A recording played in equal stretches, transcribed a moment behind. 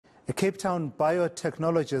A Cape Town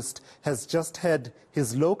bio-technologist has just had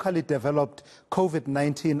his locally developed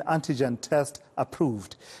COVID-19 antigen test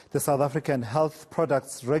approved. The South African Health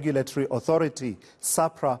Products Regulatory Authority,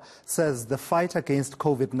 SAHPRA, says the fight against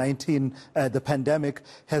COVID-19, the pandemic,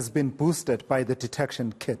 has been boosted by the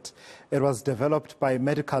detection kit. It was developed by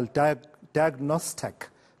Medical Diagnostech.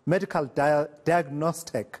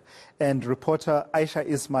 And reporter Ayesha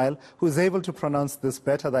Ismail, who is able to pronounce this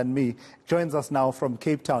better than me, joins us now from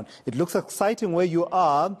Cape Town. It looks exciting where you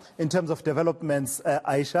are in terms of developments,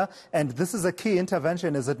 Ayesha, and this is a key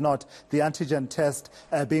intervention, is it not, the antigen test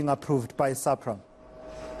being approved by SAHPRA?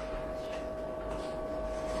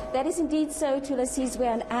 That is indeed so, Tulasi's,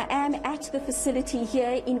 where I am at the facility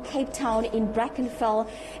here in Cape Town in Brackenfell,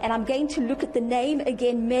 and I'm going to look at the name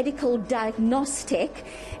again, Medical Diagnostech,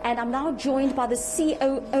 and I'm now joined by the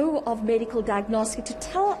COO of Medical Diagnostic to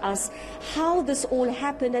tell us how this all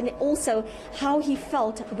happened and also how he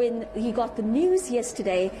felt when he got the news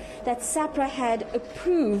yesterday that SAHPRA had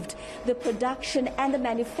approved the production and the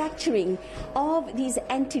manufacturing of these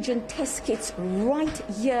antigen test kits right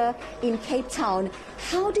here in Cape Town.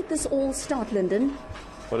 How did this all start, Lyndon?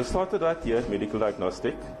 Well, it started right here at Medical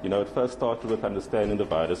Diagnostic. It first started with understanding the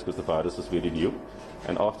virus because the virus was very new.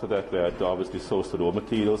 And after that, we had to obviously source the raw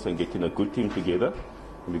materials and getting a good team together.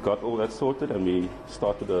 And we got all that sorted and we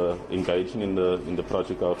started engaging in the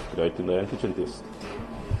project of creating the antigen test.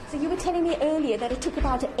 So you were telling me earlier that it took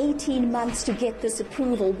about 18 months to get this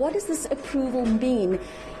approval. What does this approval mean?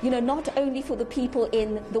 Not only for the people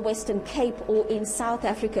in the Western Cape or in South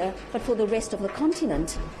Africa, but for the rest of the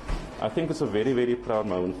continent. I think it's a very, very proud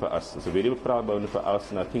moment for us. It's a very proud moment for us,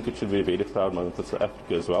 and I think it should be a very proud moment for South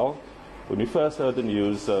Africa as well. When we first heard the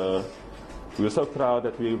news, we were so proud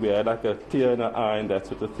that we had like a tear in our eye and that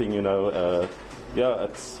sort of thing,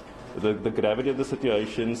 it's the gravity of the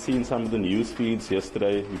situation, seeing some of the news feeds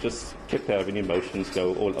yesterday, we just kept having emotions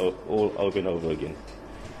go all over and over again.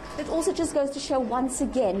 It also just goes to show once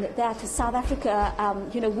again that South Africa,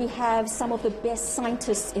 we have some of the best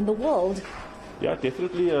scientists in the world. Yeah,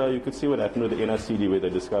 definitely. You could see what happened with the NICD where they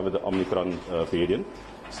discovered the Omicron variant.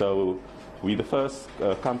 So we're the first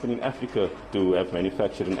company in Africa to have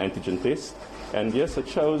manufactured an antigen test. And yes, it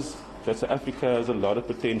shows that South Africa has a lot of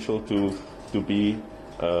potential to be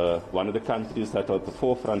one of the countries that are at the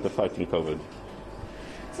forefront of fighting COVID.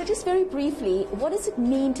 So just very briefly, what does it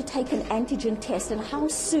mean to take an antigen test and how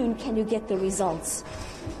soon can you get the results?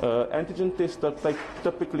 Antigen test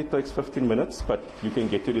typically takes 15 minutes, but you can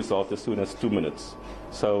get your result as soon as 2 minutes.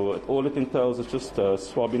 So all it entails is just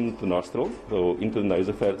swabbing the nostril, or into the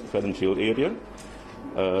nasopharyngeal area,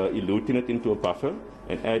 eluting it into a buffer,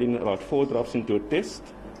 and adding about 4 drops into a test.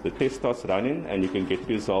 The test starts running, and you can get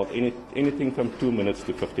the result anything from 2 minutes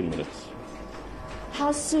to 15 minutes.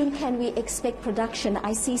 How soon can we expect production?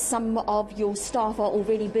 I see some of your staff are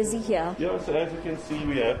already busy here. Yeah, so as you can see,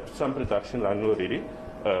 we have some production running already.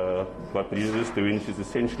 What Breeza is doing, she's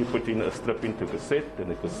essentially putting a strip into cassette, and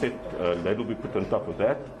the cassette lid will be put on top of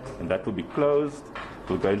that, and that will be closed. It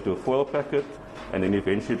will go into a foil packet, and then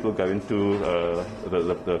eventually it will go into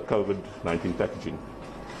the COVID-19 packaging.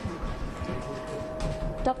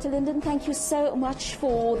 Dr. Lyndon, thank you so much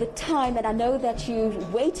for the time, and I know that you're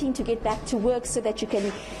waiting to get back to work so that you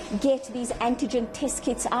can get these antigen test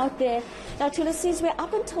kits out there. Now, Tulasi's, where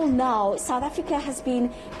up until now, South Africa has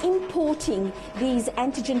been importing these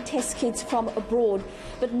antigen test kits from abroad,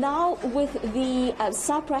 but now with the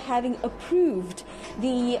SAHPRA having approved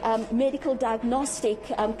the Medical Diagnostic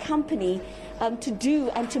company to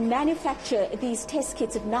do and to manufacture these test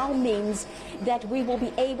kits, it now means that we will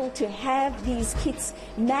be able to have these kits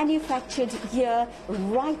manufactured here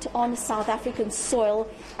right on South African soil,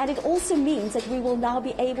 and it also means that we will now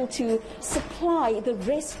be able to supply the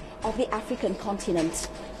rest of the African continent.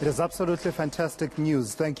 It is absolutely fantastic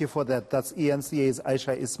news. Thank you for that. That's ENCA's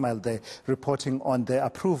Ayesha Ismail there reporting on the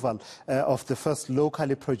approval of the first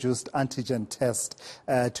locally produced antigen test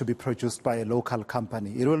to be produced by a local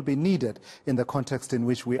company. It will be needed in the context in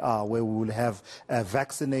which we are, where we will have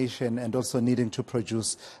vaccination and also needing to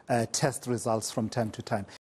produce test results from time to time.